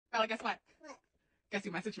Bella, guess what? What? Guess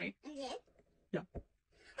you messaged me. I did? Yeah. Oh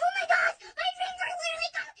my gosh! My friends are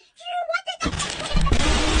literally coming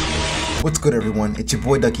here! What's good, everyone? It's your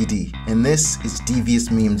boy DuckyDee, and this is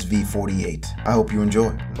Devious Memes V48. I hope you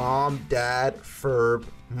enjoy. Mom, Dad, Ferb,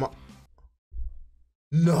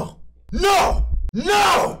 No!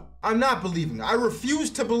 I'm not believing. I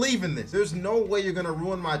refuse to believe in this. There's no way you're gonna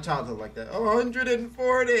ruin my childhood like that.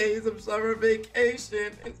 104 days of summer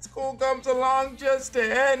vacation, and school comes along just to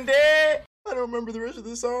end it. I don't remember the rest of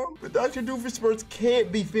the song, but Dr. Doofenshmirtz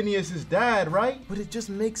can't be Phineas's dad, right? But it just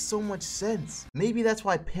makes so much sense. Maybe that's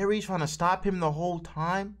why Perry's trying to stop him the whole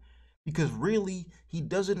time, because really, he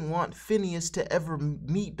doesn't want Phineas to ever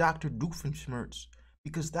meet Dr. Doofenshmirtz,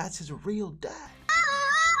 because that's his real dad.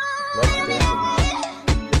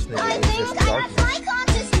 This nigga is just darkness.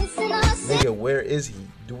 Nigga, where is he?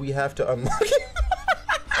 Do we have to unlock him?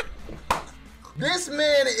 This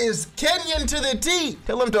man is Kenyan to the T.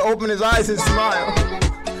 Tell him to open his eyes and smile.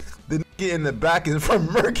 The nigga in the back is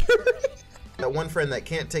from Mercury. That one friend that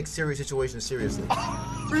can't take serious situations seriously.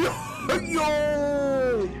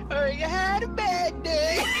 Yo! You had a bad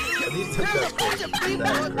day. There's a people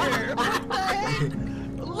up there. What the heck?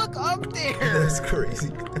 Look up there. That's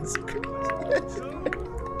crazy. That's crazy.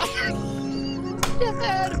 You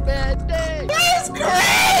had a bad day. That's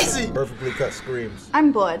crazy. Perfectly cut screams.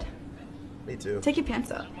 I'm bored. Me too. Take your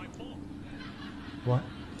pants off. What?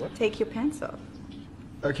 Take your pants off.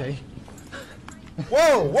 Okay.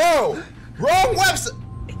 Whoa, whoa! Wrong website!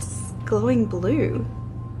 It's glowing blue.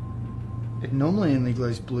 It normally only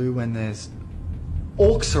glows blue when there's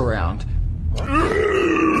orcs around.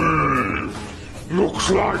 Looks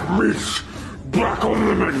like meat's back on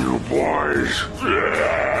the menu, boys.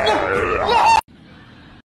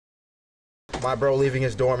 My bro leaving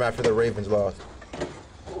his dorm after the Ravens lost.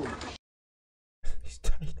 He's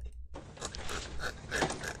tight.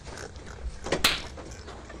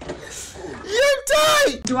 You're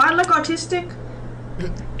tight! Do I look autistic?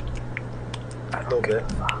 A little bit.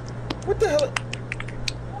 What the hell?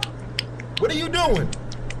 What are you doing?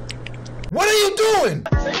 What are you doing?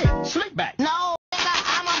 Slick back. No,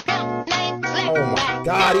 I'm a pimp named Slick. Oh my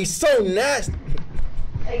God, he's so nasty.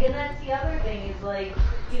 Like, and that's the other thing is like,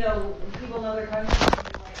 you know, people know their country and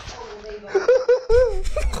like, oh, they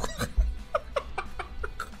vote.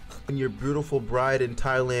 When your beautiful bride in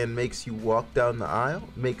Thailand makes you walk down the aisle,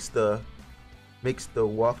 makes the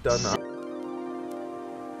walk down the aisle.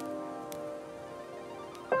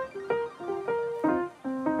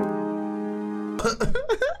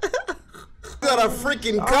 Got a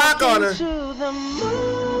freaking cock on her.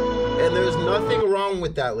 And there's nothing wrong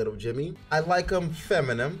with that, little Jimmy. I like him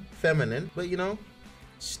feminine, but you know,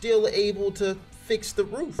 still able to fix the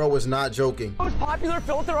roof. Bro was not joking. Most popular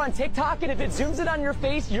filter on TikTok, and if it zooms in on your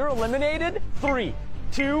face, you're eliminated. 3,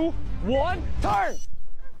 2, 1, turn!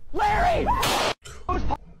 Larry!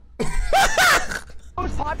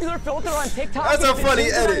 Most popular filter on TikTok. That's a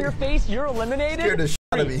funny edit. On your face, you're eliminated. Scared the shit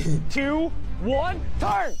out of me. 3, 2, 1,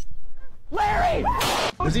 turn! Larry!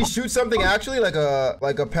 Does he shoot something actually, like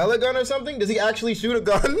a pellet gun or something? Does he actually shoot a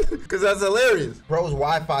gun? Because that's hilarious. Bro's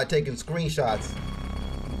Wi-Fi taking screenshots.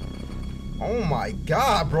 Oh my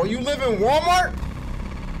God, bro, you live in Walmart?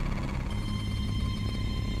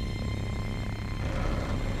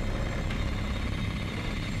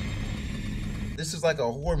 This is like a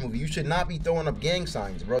horror movie. You should not be throwing up gang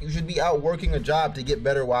signs, bro. You should be out working a job to get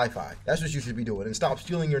better Wi-Fi. That's what you should be doing, and stop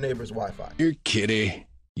stealing your neighbor's Wi-Fi. Here, kitty.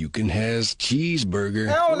 You can has cheeseburger.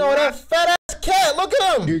 Hell no, that fat ass cat. Look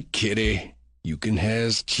at him. Here, kitty. You can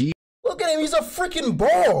has cheese. Look at him. He's a freaking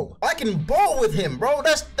ball. I can ball with him, bro.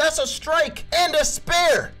 That's a strike and a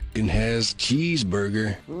spare. You can has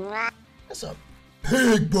cheeseburger. That's a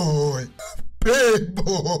big boy. Big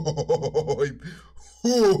boy.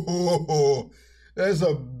 Ooh, that's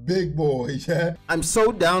a big boy, yeah. I'm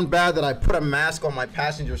so down bad that I put a mask on my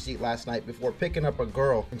passenger seat last night before picking up a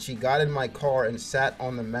girl, and she got in my car and sat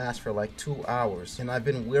on the mask for like 2 hours. And I've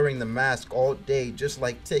been wearing the mask all day, just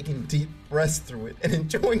like taking deep breaths through it and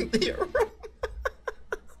enjoying the aroma.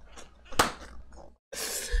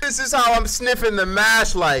 This is how I'm sniffing the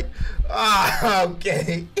mask, like,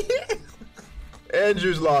 okay.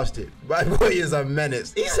 Andrew's lost it. My boy is a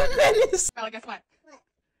menace. He's a menace. Bella, guess what? What?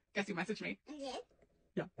 Guess you messaged me. I did?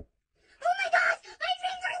 Yeah. Oh my gosh! My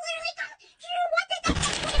friends are literally coming here!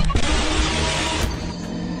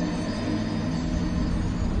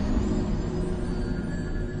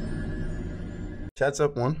 Chat's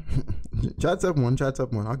up one. Chat's up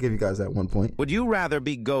one. I'll give you guys that 1 point. Would you rather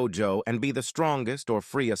be Gojo and be the strongest or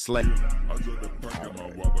free a slave?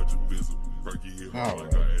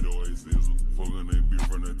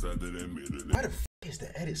 Why the f is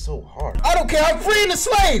the edit so hard? I don't care, I'm freeing the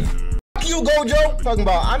slave! Fuck you, Gojo! Talking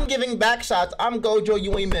about, I'm giving back shots. I'm Gojo,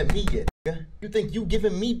 you ain't met me yet, nigga. You think you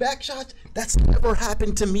giving me back shots? That's never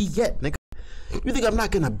happened to me yet, nigga. You think I'm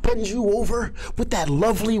not gonna bend you over with that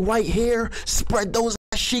lovely white hair, spread those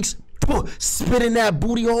ass cheeks, spit in that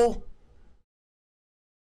booty hole,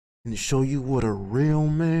 and show you what a real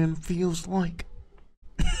man feels like?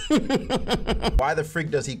 Why the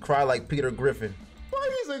freak does he cry like Peter Griffin? Why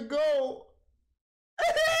he's a goal?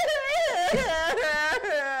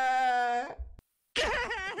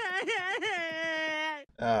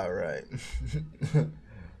 All right.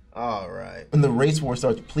 All right. When the race war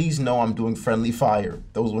starts, please know I'm doing friendly fire.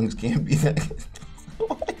 Those wings can't be that.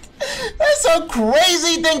 What? That's a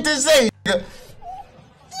crazy thing to say.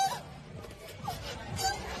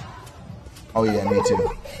 Oh yeah, me too.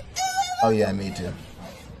 Oh yeah, me too.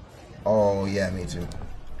 Oh yeah, me too.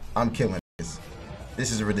 I'm killing this.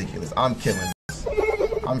 This is ridiculous. I'm killing this.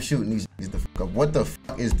 I'm shooting these the fuck up. What the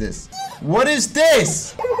fuck is this? What is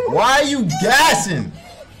this? Why are you gassing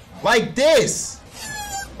like this?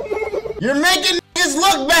 You're making niggas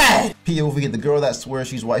look bad! POV, the girl that swears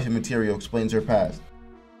she's wifey material explains her past.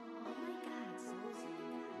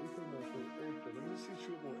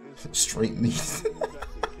 Straight meat.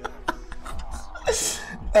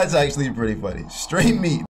 That's actually pretty funny. Straight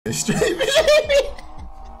meat. Straight meat.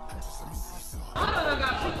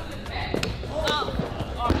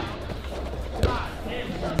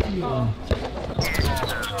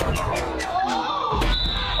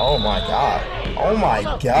 Oh my god. Oh my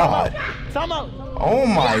god. Oh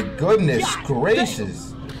my goodness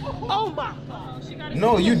gracious.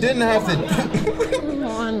 No, you didn't have to.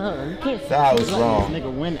 That was wrong.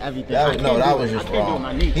 That was just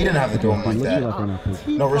wrong. He didn't have to do him like that.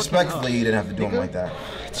 No, respectfully, he didn't have to do him like that.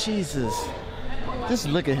 Jesus. Just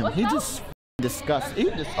look at him. He just disgusting.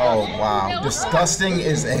 Oh wow. Disgusting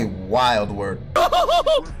is a wild word.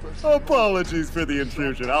 Apologies for the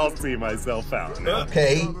intrusion. I'll see myself out.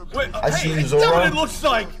 Okay. I see you, Zoro. That's what it looks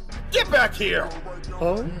like. Get back here.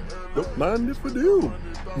 Oh, don't mind if I do.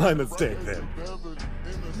 My mistake then.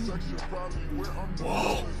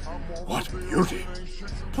 Whoa, what beauty.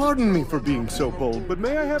 Pardon me for being so bold, but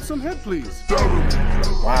may I have some head, please?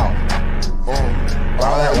 Wow.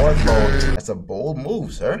 Wow, that was bold. That's a bold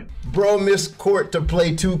move, sir. Bro missed court to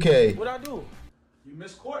play 2K. What'd I do? You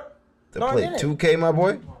missed court? To play 2K, my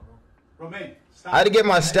boy? Romaine, stop. I had to get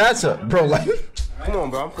my stats up, bro. Like, come on,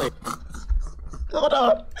 bro. I'm playing. Hold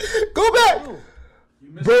on. Go back.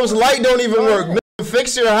 Bro's light don't even work.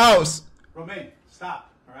 Fix your house. Romaine,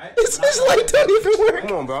 stop. All right? His light don't even work.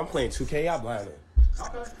 Come on, bro. I'm playing 2K. Y'all blinded.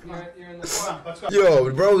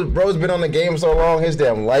 Yo, bro's been on the game so long, his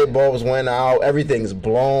damn light bulbs went out, everything's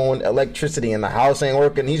blown, electricity in the house ain't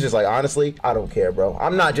working. He's just like, honestly, I don't care, bro.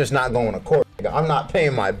 I'm not just not going to court. I'm not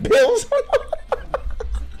paying my bills.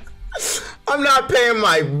 I'm not paying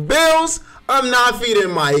my bills. I'm not feeding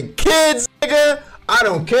my kids, nigga. I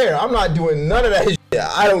don't care. I'm not doing none of that shit.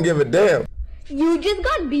 I don't give a damn. You just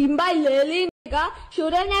got beamed by Lily, nigga.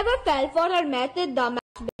 Should have never fell for her method, dumbass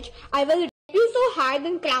bitch. I will rape you so hard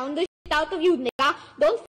and crown the shit out of you, nigga.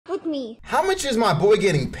 Don't f with me. How much is my boy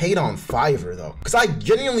getting paid on Fiverr, though? Because I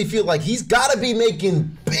genuinely feel like he's got to be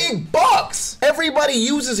making big bucks. Everybody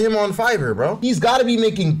uses him on Fiverr, bro. He's got to be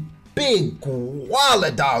making big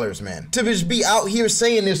wallet dollars, man. To just be out here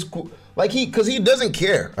saying this, like because he doesn't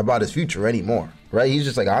care about his future anymore, right? He's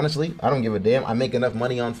just like, honestly, I don't give a damn. I make enough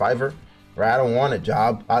money on Fiverr, right? I don't want a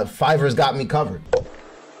job. Fiverr's got me covered.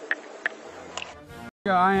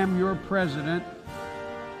 I am your president,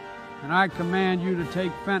 and I command you to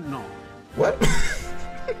take fentanyl. What?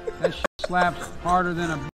 That shit slaps harder than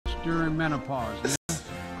a bitch during menopause.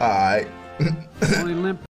 Alright. Only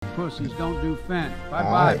limp pussies don't do fent.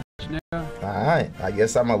 Bye-bye, bitch, nigga. Alright, I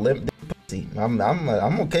guess I'm a limp pussy. I'm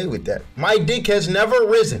okay with that. My dick has never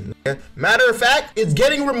risen. Matter of fact, it's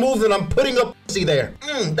getting removed and I'm putting a pussy there.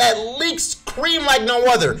 That leaks cream like no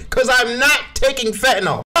other, because I'm not taking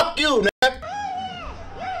fentanyl. Fuck you, nigga.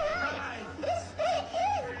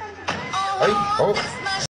 Oh,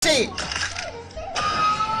 shit.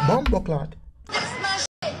 Bumbleclot.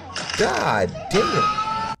 God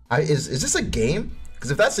damn. Is this a game? Because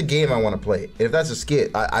if that's a game, I want to play it. If that's a skit,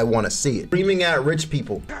 I want to see it. Screaming at rich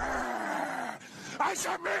people. I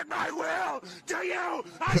submit my will to you.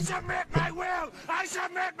 I submit my will. I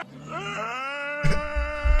submit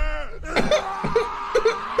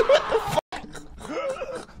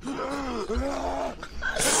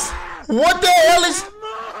What the hell is...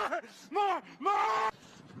 More!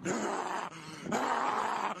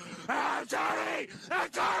 I'm sorry!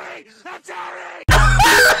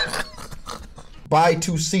 Buy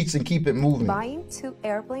 2 seats and keep it moving. Buying 2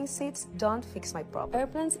 airplane seats don't fix my problem.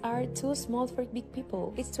 Airplanes are too small for big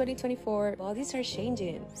people. It's 2024. Bodies are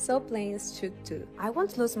changing. So planes should too. I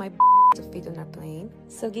won't lose my to fit on a plane.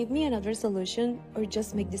 So give me another solution or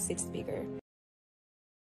just make the seats bigger.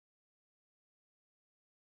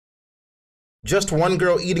 Just one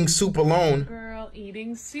girl eating soup alone. Girl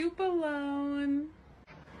eating soup alone.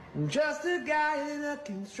 Just a guy in a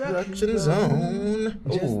Construction zone.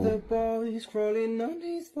 Just a boy scrolling on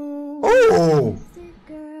his phone. Oh! Just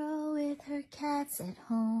a girl with her cats at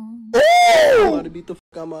home. Oh! I'm about to beat the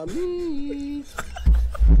fuck out my meat.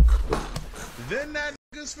 Then that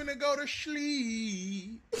nigga's finna go to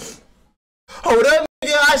sleep. Hold up,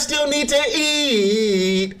 nigga, I still need to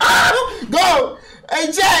eat. Ah! Go!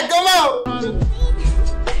 Hey, Jack, come on!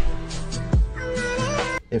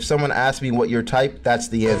 If someone asks me what your type, that's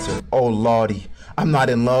the answer. Oh, lordy. I'm not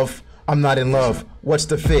in love. I'm not in love. What's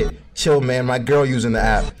the fit? Chill, man. My girl using the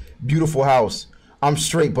app. Beautiful house. I'm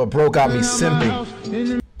straight, but bro got me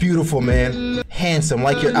simping. Beautiful, man. Handsome,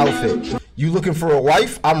 like your outfit. You looking for a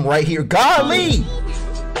wife? I'm right here. Golly!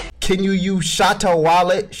 Can you use Shatta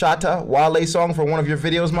Wale song for one of your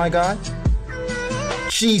videos, my guy?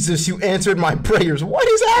 Jesus, you answered my prayers. What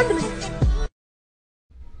is happening?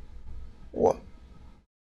 What?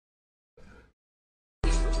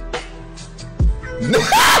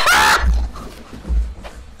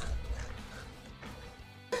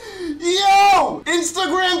 Yo!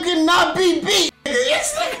 Instagram cannot be beat!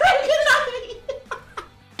 Instagram cannot be beat!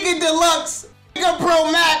 Nigga Deluxe! Nigga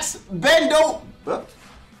Pro Max!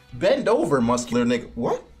 Bend over, muscular nigga.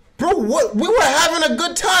 What? Bro, what? We were having a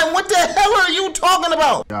good time. What the hell are you talking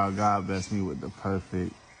about? Y'all God bless me with the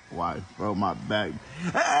perfect wife, bro. My back.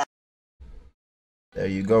 There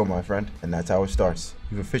you go, my friend. And that's how it starts.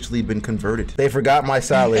 You've officially been converted. They forgot my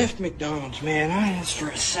salad. F McDonald's, man. I asked for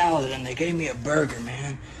a salad and they gave me a burger,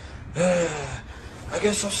 man. I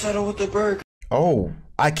guess I'll settle with the burger. Oh,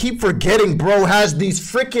 I keep forgetting bro has these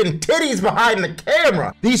freaking titties behind the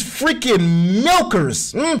camera. These freaking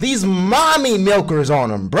milkers. These mommy milkers on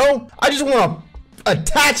them, bro. I just want to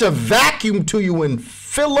attach a vacuum to you and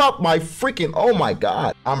fill up my freaking, oh my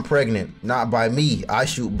God. I'm pregnant, not by me. I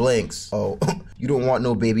shoot blanks. Oh, you don't want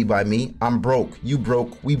no baby by me. I'm broke. You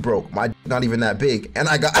broke. We broke. My not even that big. And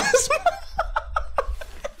I got asthma.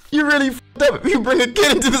 You really f***ed up if you bring a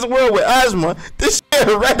kid into this world with asthma. This shit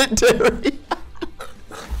hereditary.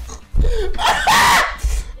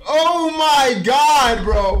 Oh my God,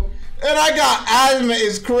 bro. And I got asthma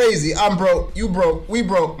is crazy. I'm broke. You broke. We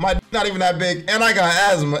broke. My not even that big. And I got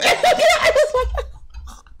asthma.